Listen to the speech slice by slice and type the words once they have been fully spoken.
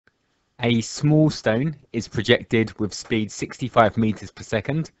A small stone is projected with speed 65 meters per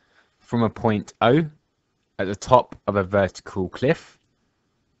second from a point O at the top of a vertical cliff.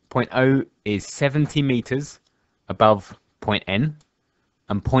 Point O is 70 meters above point N,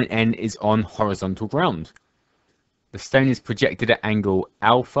 and point N is on horizontal ground. The stone is projected at angle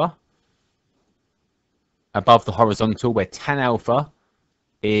alpha above the horizontal, where tan alpha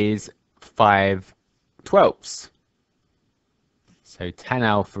is 5/12. So tan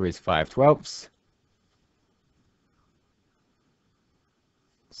alpha is 5/12.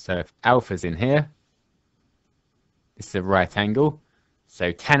 So if alpha's in here, this is a right angle.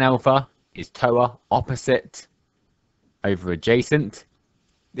 So tan alpha is TOA, opposite over adjacent.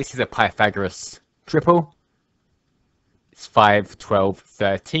 This is a Pythagoras triple. It's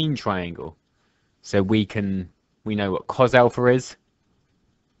 5/12/13 triangle. So we know what cos alpha is,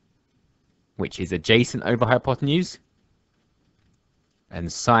 which is adjacent over hypotenuse,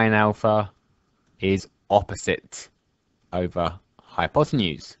 and sine alpha is opposite over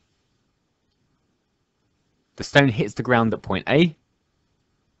hypotenuse. The stone hits the ground at point A.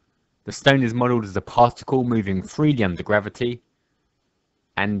 The stone is modelled as a particle moving freely under gravity,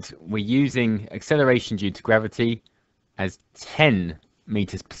 and we're using acceleration due to gravity as 10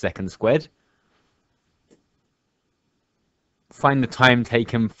 meters per second squared. Find the time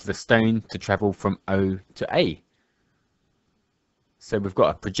taken for the stone to travel from O to A. So we've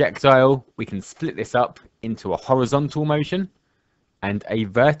got a projectile. We can split this up into a horizontal motion and a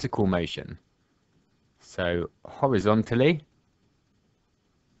vertical motion. So horizontally,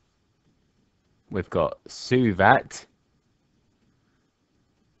 we've got suvat.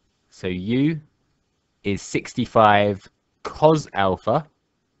 So U is 65 cos alpha.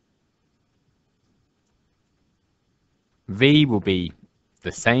 V will be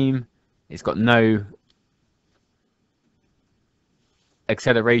the same. It's got no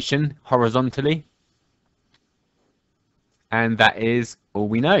acceleration horizontally. And that is all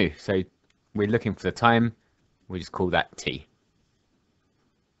we know. So we're looking for the time. We just call that T.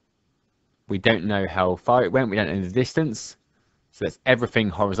 We don't know how far it went. We don't know the distance. So that's everything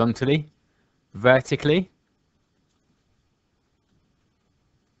horizontally. Vertically,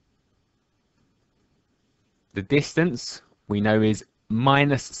 the distance we know is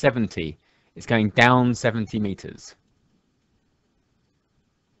minus 70. It's going down 70 meters.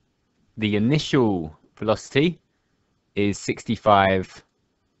 The initial velocity is 65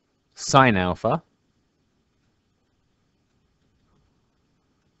 sine alpha.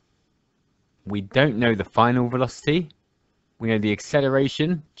 We don't know the final velocity. We know the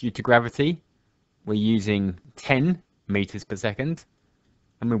acceleration due to gravity. We're using 10 meters per second,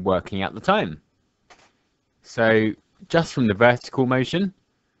 and we're working out the time. So just from the vertical motion,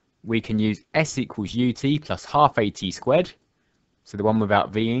 we can use S equals ut plus half at squared. So the one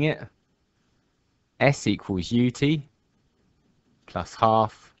without v'ing it. S equals ut plus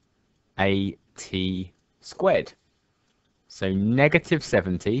half at squared. So negative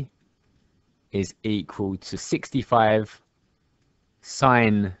 70 is equal to 65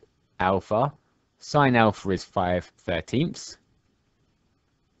 sine alpha. Sine alpha is 5/13,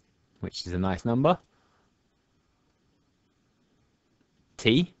 which is a nice number.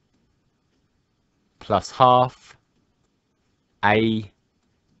 T plus half at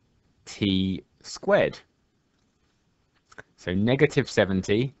squared. So negative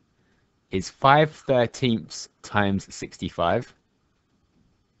 70 is 5/13 times 65,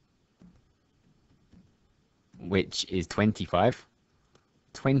 which is 25.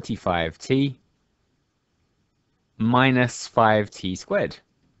 25t minus 5t squared.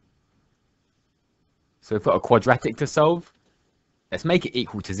 So we've got a quadratic to solve. Let's make it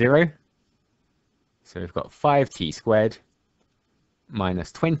equal to 0. So we've got 5t squared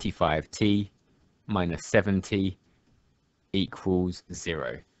minus 25t minus 70 equals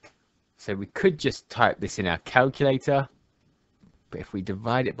 0. So we could just type this in our calculator, but if we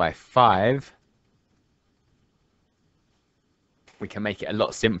divide it by 5, we can make it a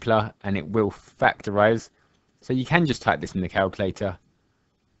lot simpler and it will factorize. So you can just type this in the calculator,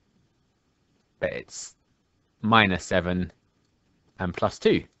 but it's minus 7 and plus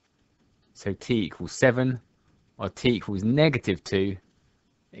 2. So t equals 7, or t equals negative 2.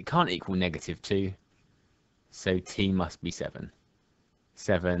 It can't equal negative 2, so t must be 7.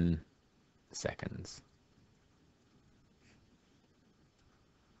 7 seconds.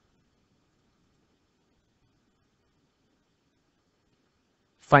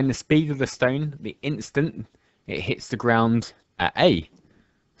 Find the speed of the stone the instant it hits the ground at A.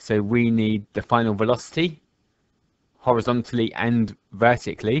 So we need the final velocity horizontally and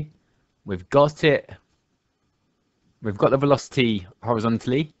vertically. We've got it. We've got the velocity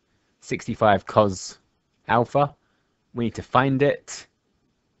horizontally. 65 cos alpha. We need to find it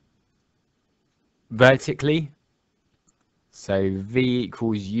vertically. So V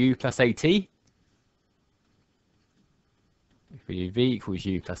equals U plus AT. If we do V equals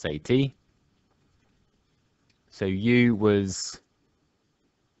U plus AT. So U was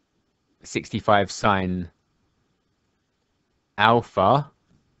 65 sine alpha,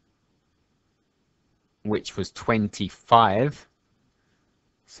 which was 25.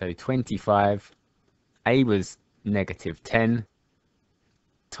 So 25, A was negative 10,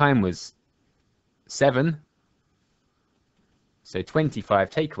 time was 7. So 25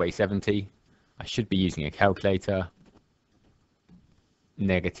 take away 70, I should be using a calculator,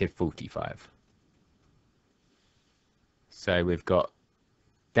 negative 45. So we've got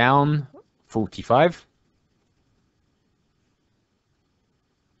down 45.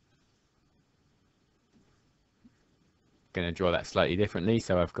 Going to draw that slightly differently.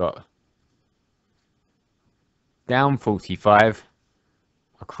 So I've got down 45.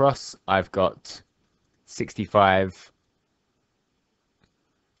 Across, I've got 65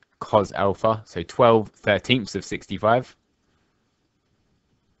 cos alpha. So 12/13 of 65.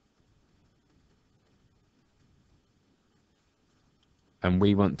 And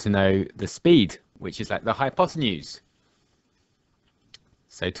we want to know the speed, which is like the hypotenuse.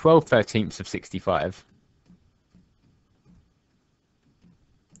 So 12/13 of 65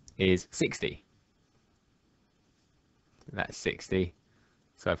 is 60. That's 60.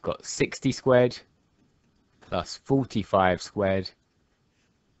 So I've got 60 squared plus 45 squared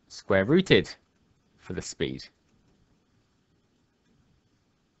square rooted for the speed.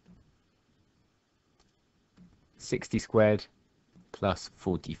 (60 squared plus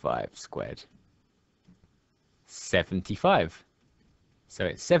 45 squared). 75. So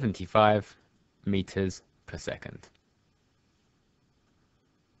it's 75 meters per second.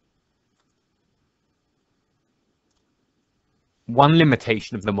 One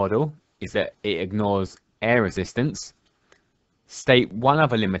limitation of the model is that it ignores air resistance. State one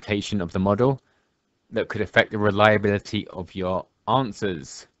other limitation of the model that could affect the reliability of your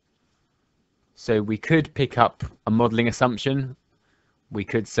answers. So we could pick up a modeling assumption. We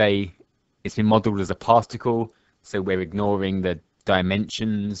could say it's been modeled as a particle, so we're ignoring the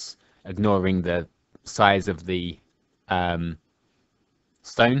dimensions, ignoring the size of the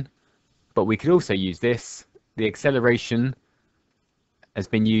stone. But we could also use this. The acceleration has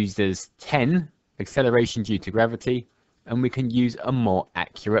been used as 10, acceleration due to gravity, and we can use a more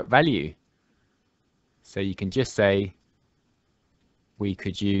accurate value. So you can just say we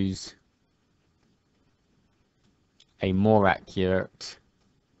could use a more accurate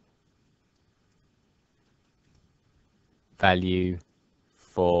value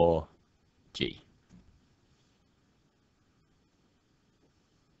for G.